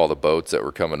 all the boats that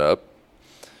were coming up,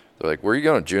 they're like, where are you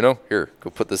going, Juneau? Here,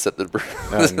 go put this at the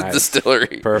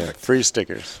distillery. Perfect. Yeah, free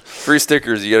stickers. Free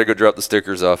stickers. You got to go drop the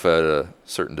stickers off at a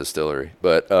certain distillery.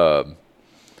 But,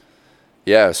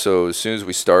 yeah, so as soon as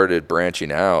we started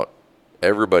branching out,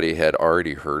 everybody had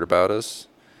already heard about us.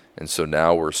 And so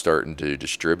now we're starting to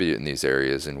distribute in these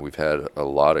areas, and we've had a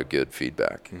lot of good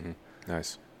feedback.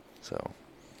 Nice.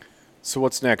 So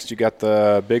what's next? You got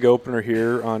the big opener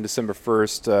here on December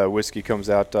 1st. Whiskey comes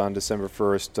out on December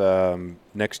 1st.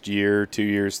 Next year, 2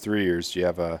 years, 3 years. Do you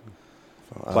have a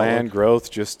plan,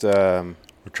 growth? Just we're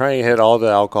trying to hit all the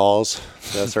alcohols.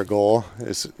 That's our goal.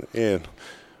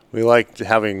 We like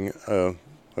having a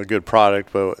good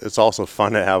product, but it's also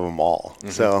fun to have them all.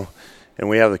 So, and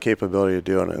we have the capability of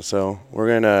doing it. So we're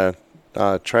gonna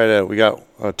try to. We got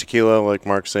tequila, like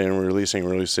Mark's saying, we're releasing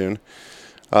really soon.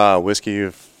 Whiskey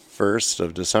 1st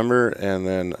of December, and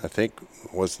then I think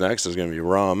what's next is going to be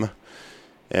rum,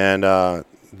 and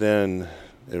then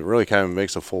it really kind of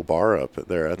makes a full bar up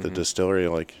there at the distillery.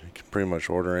 Like you can pretty much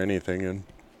order anything,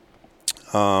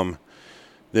 and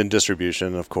then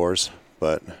distribution, of course.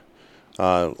 But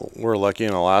we're lucky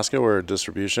in Alaska. We're a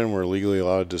distribution. We're legally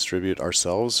allowed to distribute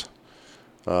ourselves.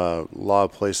 A lot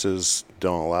of places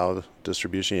don't allow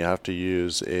distribution. You have to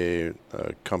use a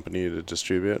company to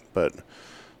distribute. But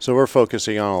so we're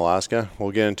focusing on Alaska. We'll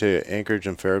get into Anchorage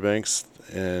and Fairbanks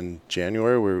in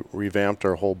January. We revamped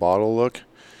our whole bottle look.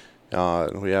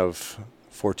 We have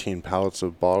 14 pallets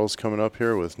of bottles coming up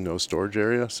here with no storage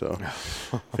area. So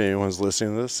if anyone's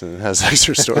listening to this and has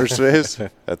extra storage space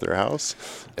at their house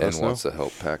and wants to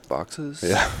help pack boxes.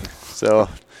 Yeah. So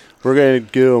we're going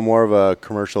to do more of a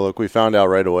commercial look. We found out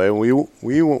right away.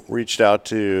 We reached out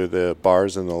to the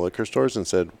bars and the liquor stores and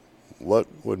said, what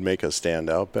would make us stand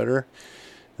out better?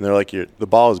 And they're like, the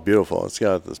bottle is beautiful. It's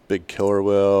got this big killer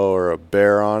whale or a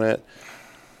bear on it.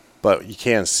 But you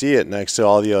can't see it next to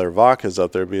all the other vodkas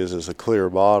up there because it's a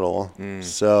clear bottle.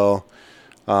 So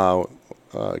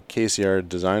Casey, our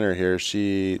designer here,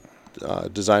 she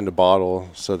designed a bottle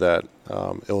so that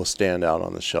it will stand out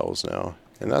on the shelves now.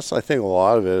 And that's, I think, a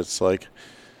lot of it. It's like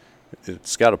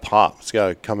it's got to pop. It's got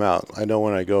to come out. I know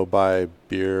when I go buy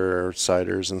beer or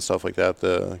ciders and stuff like that,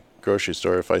 the grocery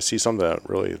store, if I see something that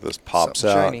really just pops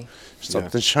out,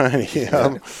 something shiny.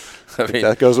 Yeah. I mean,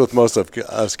 that goes with most of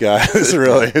us guys,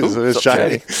 really. It's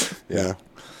shiny. Yeah.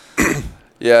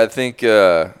 Yeah, I think,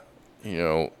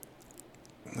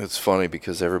 it's funny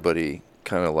because everybody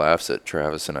kind of laughs at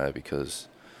Travis and I because,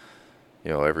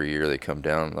 every year they come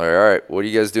down. Like, all right, what are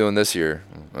you guys doing this year?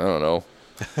 I don't know.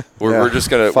 We're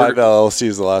just going to. 5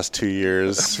 LLCs the last 2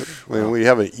 years. We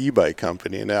have an e-bike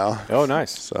company now. Oh,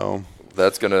 nice. So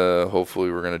that's going to,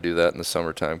 hopefully we're going to do that in the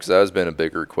summertime because that has been a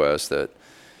big request that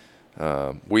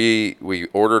we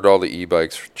ordered all the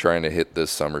e-bikes trying to hit this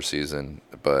summer season,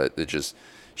 but it just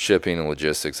shipping and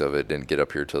logistics of it didn't get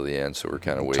up here till the end, so we're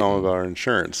kind of waiting. Tell them about our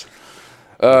insurance.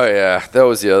 Oh yeah, that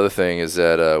was the other thing is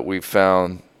that we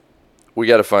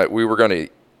were going to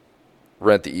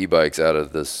rent the e-bikes out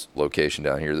of this location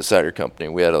down here, the cider company.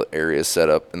 We had an area set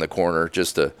up in the corner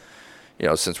just to,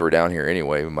 since we're down here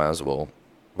anyway, we might as well,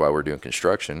 while we're doing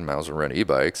construction, might as well rent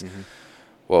e-bikes.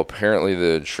 Well, apparently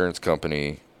the insurance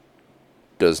company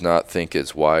does not think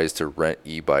it's wise to rent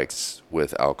e-bikes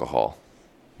with alcohol,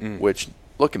 which,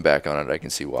 looking back on it, I can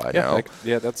see why now.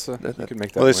 That's you can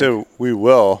make that. Well, they said we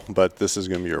will, but this is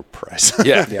going to be your price.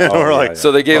 Yeah. We're like,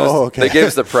 so they gave us they gave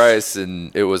us the price,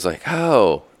 and it was like,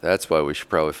 oh, that's why we should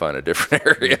probably find a different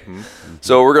area.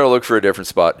 So we're going to look for a different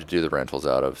spot to do the rentals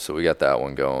out of. So we got that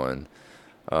one going.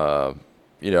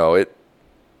 He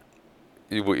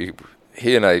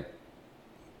and I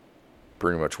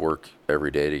pretty much work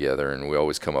every day together, and we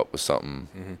always come up with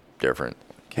something different.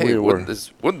 Hey, wouldn't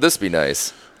this be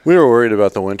nice? We were worried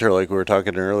about the winter, like we were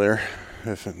talking earlier,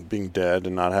 if being dead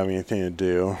and not having anything to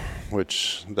do,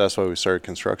 which that's why we started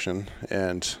construction.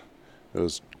 And it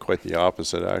was quite the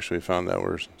opposite. I actually found that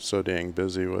we're so dang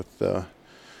busy with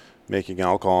making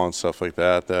alcohol and stuff like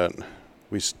that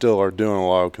we still are doing a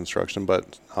lot of construction,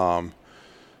 but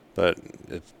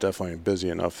it's definitely busy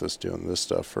enough that's doing this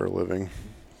stuff for a living.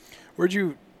 Where'd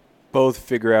you both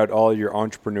figure out all your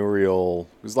entrepreneurial,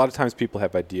 because a lot of times people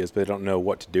have ideas, but they don't know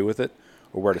what to do with it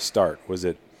or where to start. Was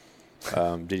it,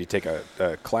 did you take a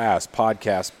class,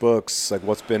 podcast, books? Like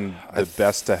what's been the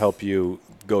best to help you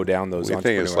go down those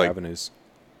entrepreneurial avenues?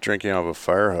 Drinking out of a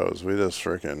fire hose. We just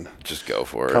freaking just go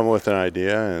for it. Come with an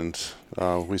idea, and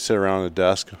we sit around a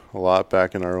desk a lot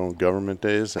back in our own government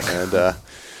days and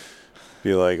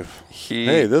be like,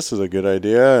 hey, this is a good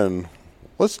idea, and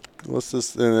let's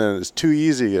this, and then it's too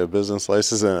easy a business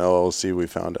license and LLC. We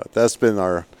found out that's been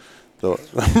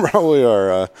probably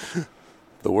our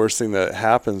the worst thing that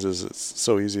happens is it's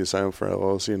so easy to sign up for an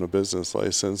LLC and a business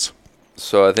license.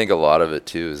 So I think a lot of it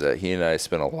too is that he and I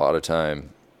spent a lot of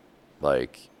time,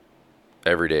 like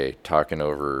every day, talking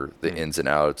over the ins and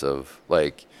outs of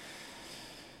like,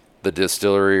 the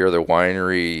distillery or the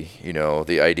winery, you know,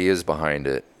 the ideas behind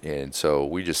it. And so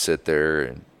we just sit there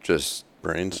and just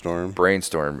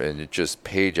brainstorm, and it just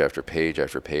page after page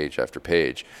after page after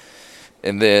page.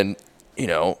 And then, you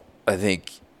know, I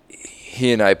think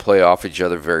he and I play off each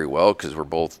other very well because we're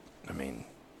both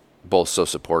so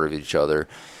supportive of each other.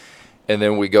 And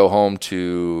then we go home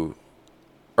to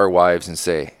our wives and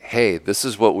say, hey, this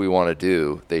is what we want to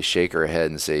do. They shake our head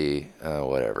and say,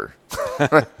 whatever.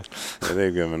 Yeah,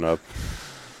 they've given up.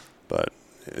 But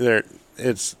they're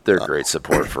great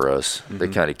support for us. They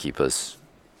kind of keep us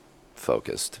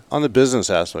focused. On the business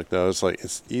aspect, though,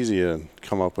 it's easy to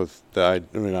come up with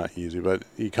not easy, but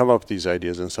you come up with these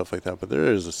ideas and stuff like that. But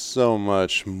there is so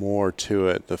much more to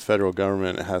it. The federal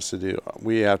government has to do.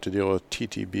 We have to deal with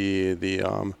TTB,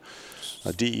 the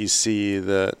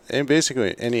DEC, and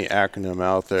basically any acronym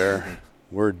out there,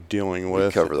 we're dealing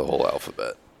with. We cover the whole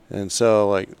alphabet. And so,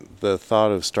 like the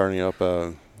thought of starting up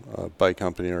a bike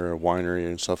company or a winery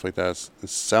and stuff like that, it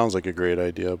sounds like a great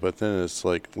idea, but then it's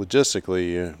like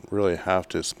logistically you really have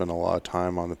to spend a lot of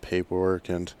time on the paperwork,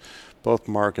 and both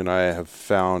Mark and I have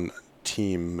found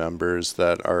team members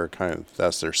that are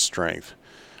that's their strength.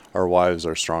 Our wives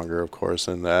are stronger, of course,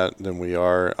 in that than we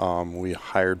are. We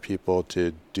hired people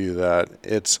to do that.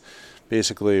 It's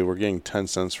basically we're getting 10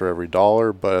 cents for every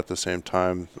dollar, but at the same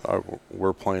time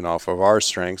we're playing off of our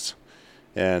strengths,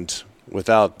 and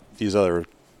without these other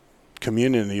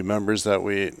community members that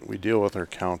we deal with, our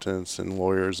accountants and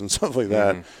lawyers and stuff like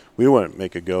that, we wouldn't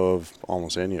make a go of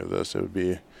almost any of this. It would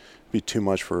be too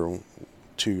much for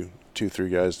two, 3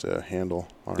 guys to handle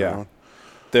on our own.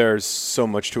 There's so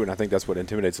much to it, and I think that's what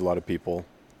intimidates a lot of people.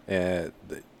 You have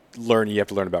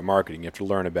to learn about marketing. You have to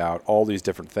learn about all these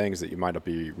different things that you might not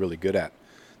be really good at.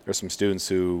 There's some students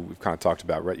who we've kind of talked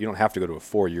about, right? You don't have to go to a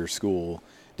 4-year school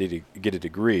to get a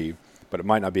degree, but it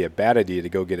might not be a bad idea to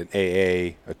go get an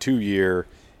AA, a 2-year,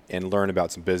 and learn about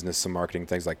some business, some marketing,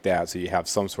 things like that, so you have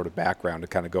some sort of background to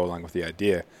kind of go along with the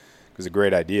idea, because a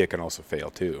great idea can also fail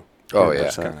too. Oh,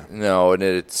 yeah. No, and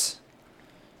it's,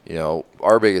 you know,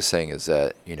 our biggest thing is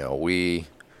that, you know, we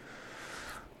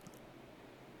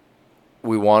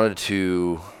wanted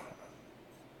to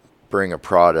bring a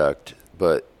product,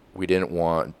 but we didn't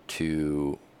want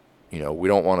to, you know, we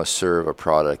don't want to serve a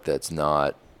product that's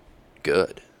not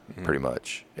good. Pretty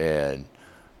much. And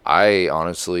I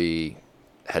honestly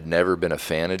had never been a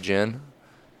fan of gin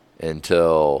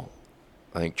until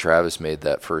I think Travis made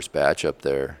that first batch up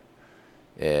there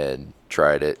and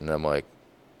tried it, and I'm like,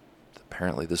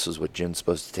 apparently this is what gin's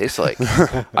supposed to taste like.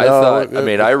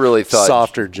 I really thought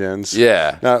softer gins.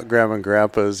 Yeah. Not grandma and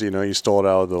grandpa's, you know, you stole it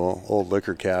out of the old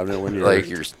liquor cabinet when you were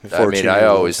 14. I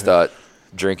always thought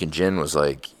drinking gin was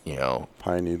like, you know,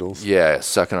 pine needles. Yeah,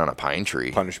 sucking on a pine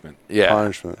tree. Punishment. Yeah.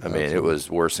 Punishment. It was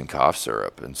worse than cough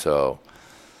syrup. And so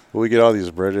we get all these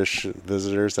British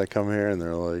visitors that come here, and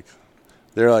they're like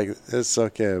it's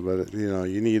okay, but you know,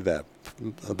 you need that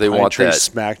they want tree that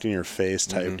smacked in your face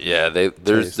type. Yeah,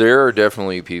 there are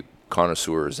definitely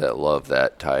connoisseurs that love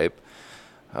that type.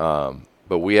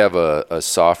 But we have a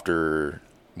softer,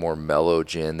 more mellow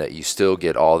gin that you still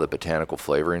get all the botanical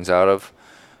flavorings out of,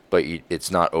 but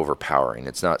it's not overpowering.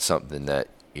 It's not something that,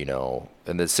 you know,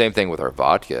 and the same thing with our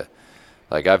vodka.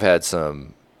 Like I've had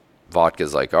some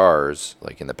vodkas like ours,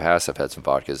 like in the past I've had some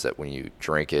vodkas that when you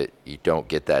drink it, you don't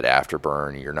get that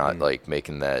afterburn. You're not like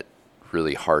making that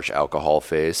really harsh alcohol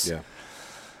face. Yeah.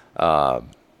 But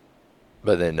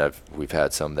then we've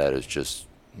had some that is just,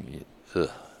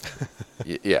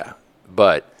 yeah.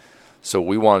 But so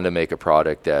we wanted to make a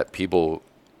product that people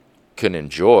can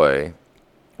enjoy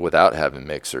without having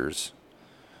mixers.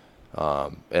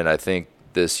 And I think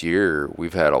this year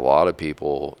we've had a lot of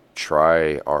people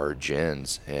try our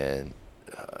gins and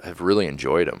have really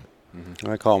enjoyed them.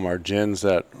 I call them our gins.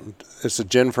 It's a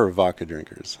gin for vodka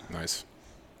drinkers. Nice.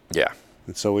 Yeah.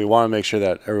 And so we want to make sure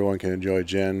that everyone can enjoy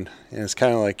gin. And it's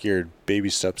kind of like your baby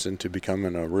steps into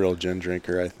becoming a real gin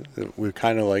drinker. We're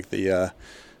kind of like the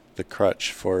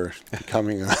crutch for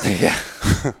becoming a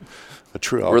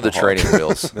true alcoholic. We're the training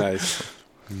wheels. Nice.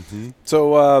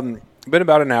 So, been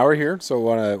about an hour here, so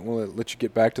we'll let you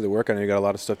get back to the work. I know you got a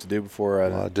lot of stuff to do before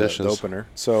the opener.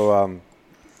 So,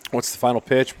 what's the final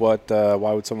pitch? Why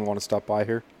would someone want to stop by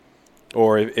here?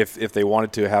 Or if they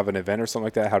wanted to have an event or something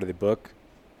like that, how do they book?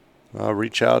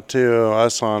 Reach out to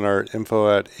us on our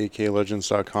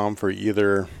info@aklegends.com for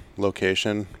either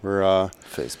location. We're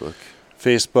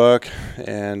Facebook,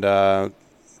 and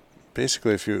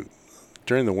basically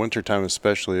during the winter time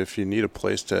especially, if you need a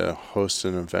place to host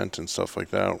an event and stuff like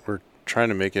that, we're trying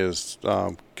to make it as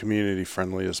community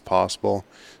friendly as possible.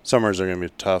 Summers are going to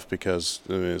be tough because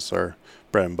it's our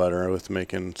bread and butter with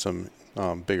making some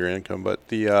bigger income. But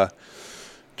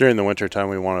during the winter time,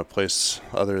 we want a place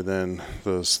other than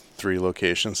those 3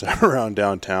 locations that are around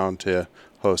downtown to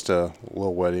host a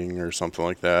little wedding or something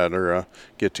like that, or a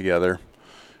get together.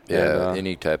 Yeah, And,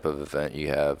 any type of event you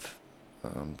have,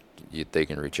 they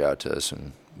can reach out to us,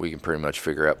 and we can pretty much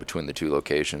figure out between the 2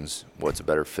 locations what's a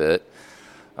better fit.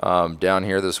 Down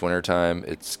here this wintertime,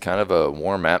 it's kind of a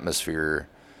warm atmosphere,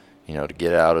 to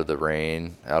get out of the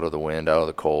rain, out of the wind, out of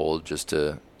the cold, just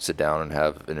to sit down and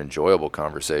have an enjoyable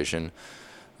conversation.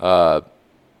 The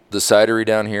cidery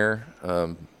down here,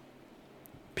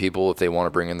 people, if they want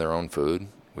to bring in their own food,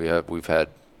 we've had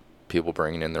people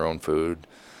bringing in their own food.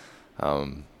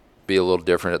 Be a little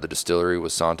different at the distillery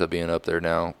with Santa being up there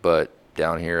now, but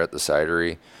down here at the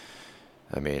cidery,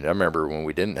 I remember when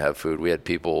we didn't have food, we had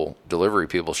delivery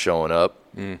people showing up.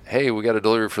 Hey, we got a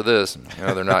delivery for this. And,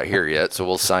 they're not here yet, so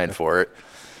we'll sign for it.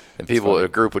 And a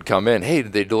group would come in. Hey,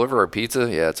 did they deliver our pizza?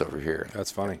 Yeah, it's over here.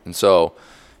 That's funny. And so,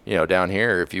 down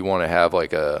here, if you want to have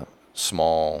like a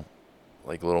small,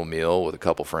 little meal with a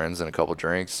couple friends and a couple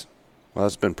drinks. Well,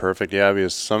 that's been perfect. Yeah,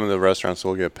 because some of the restaurants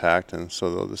will get packed, and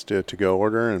so they'll just do a to-go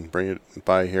order and bring it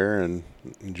by here and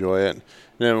enjoy it. And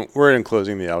then we're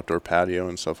enclosing the outdoor patio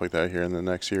and stuff like that here in the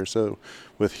next year, so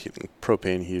with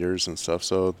propane heaters and stuff.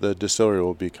 So the distillery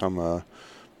will become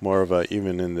more of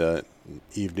even in the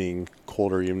evening,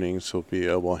 colder evenings, we'll be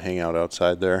able to hang out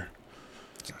outside there.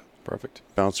 Perfect.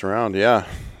 Bounce around, yeah.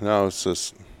 No, it's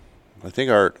just, I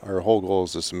think our whole goal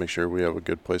is just to make sure we have a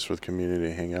good place for the community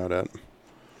to hang out at.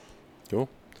 Cool.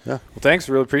 Yeah. Well, thanks.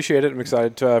 Really appreciate it. I'm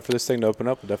excited for this thing to open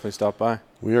up. We'll definitely stop by.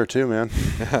 We are too, man.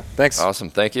 Thanks. Awesome.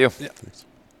 Thank you. Yeah. Thanks.